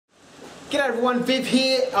G'day everyone, Viv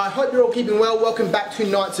here. I hope you're all keeping well. Welcome back to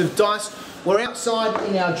Knights of Dice. We're outside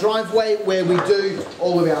in our driveway where we do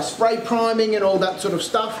all of our spray priming and all that sort of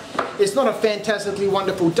stuff. It's not a fantastically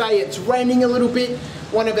wonderful day. It's raining a little bit.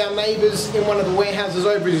 One of our neighbours in one of the warehouses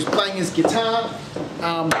over is playing his guitar.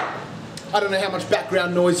 I don't know how much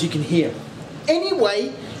background noise you can hear.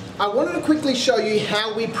 Anyway, I wanted to quickly show you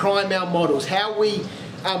how we prime our models, how we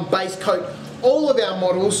base coat all of our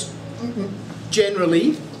models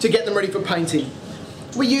generally to get them ready for painting.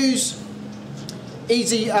 We use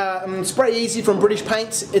Spray Easy from British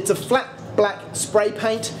Paints. It's a flat black spray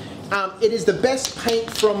paint. It is the best paint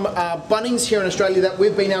from Bunnings here in Australia that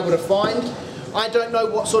we've been able to find. I don't know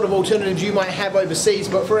what sort of alternatives you might have overseas,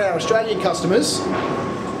 but for our Australian customers,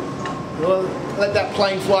 well, let that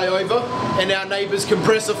plane fly over and our neighbour's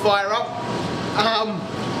compressor fire up.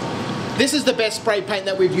 This is the best spray paint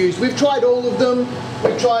that we've used. We've tried all of them.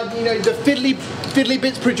 We've tried, you know, the fiddly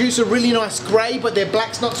bits produce a really nice grey, but their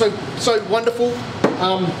black's not so wonderful.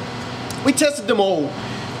 We tested them all.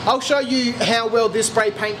 I'll show you how well this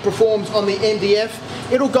spray paint performs on the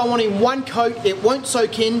MDF. It'll go on in one coat, it won't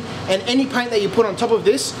soak in, and any paint that you put on top of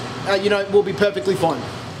this, you know, will be perfectly fine.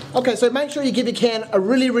 Okay, so make sure you give your can a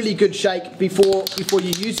really good shake before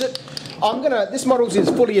you use it. This model is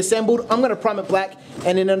fully assembled. I'm gonna prime it black,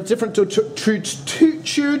 and in a different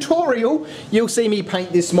tutorial, you'll see me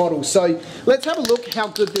paint this model. So let's have a look how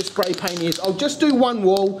good this spray paint is. I'll just do one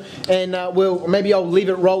wall, and maybe I'll leave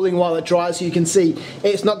it rolling while it dries so you can see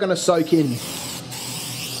it's not gonna soak in.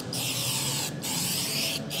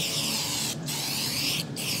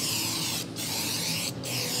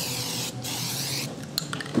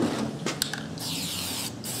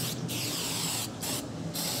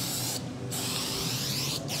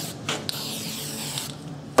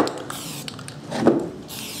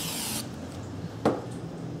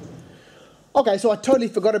 Okay, so I totally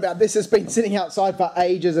forgot about this. It's been sitting outside for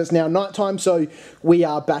ages. It's now nighttime, so we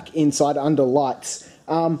are back inside under lights.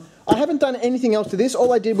 I haven't done anything else to this.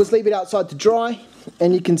 All I did was leave it outside to dry,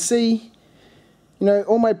 and you can see, you know,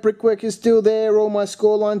 all my brickwork is still there, all my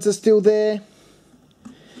score lines are still there.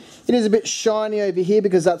 It is a bit shiny over here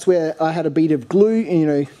because that's where I had a bead of glue, and you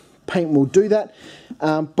know, paint will do that.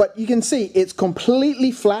 But you can see it's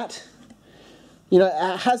completely flat. You know,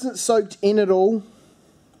 it hasn't soaked in at all.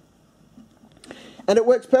 And it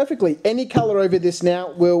works perfectly. Any colour over this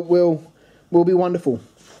now will be wonderful.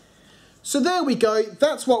 So there we go.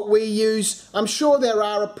 That's what we use. I'm sure there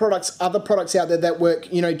are other products out there that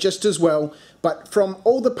work, you know, just as well. But from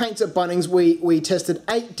all the paints at Bunnings, we tested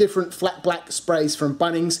 8 different flat black sprays from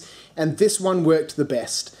Bunnings, and this one worked the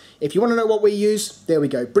best. If you want to know what we use, there we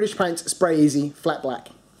go. British Paints Spray Easy Flat Black.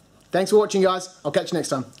 Thanks for watching, guys. I'll catch you next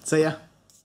time. See ya.